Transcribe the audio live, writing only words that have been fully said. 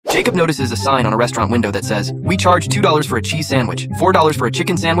Jacob notices a sign on a restaurant window that says, "We charge $2 for a cheese sandwich, $4 for a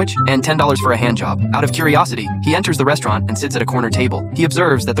chicken sandwich, and $10 for a hand job." Out of curiosity, he enters the restaurant and sits at a corner table. He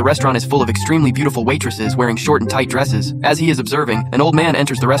observes that the restaurant is full of extremely beautiful waitresses wearing short and tight dresses. As he is observing, an old man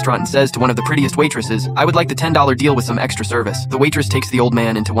enters the restaurant and says to one of the prettiest waitresses, "I would like the $10 deal with some extra service." The waitress takes the old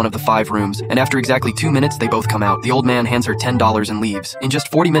man into one of the 5 rooms, and after exactly 2 minutes, they both come out. The old man hands her $10 and leaves. In just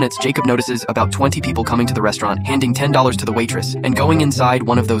 40 minutes, Jacob notices about 20 people coming to the restaurant, handing $10 to the waitress, and going inside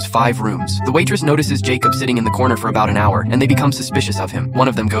one of those 5 rooms. The waitress notices Jacob sitting in the corner for about an hour, and they become suspicious of him. One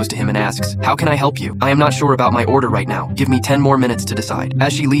of them goes to him and asks, "How can I help you? I am not sure about my order right now. Give me 10 more minutes to decide."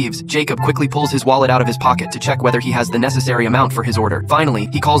 As she leaves, Jacob quickly pulls his wallet out of his pocket to check whether he has the necessary amount for his order. Finally,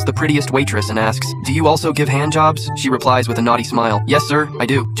 he calls the prettiest waitress and asks, "Do you also give hand jobs?" She replies with a naughty smile, "Yes, sir, I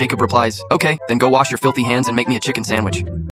do." Jacob replies, "Okay, then go wash your filthy hands and make me a chicken sandwich."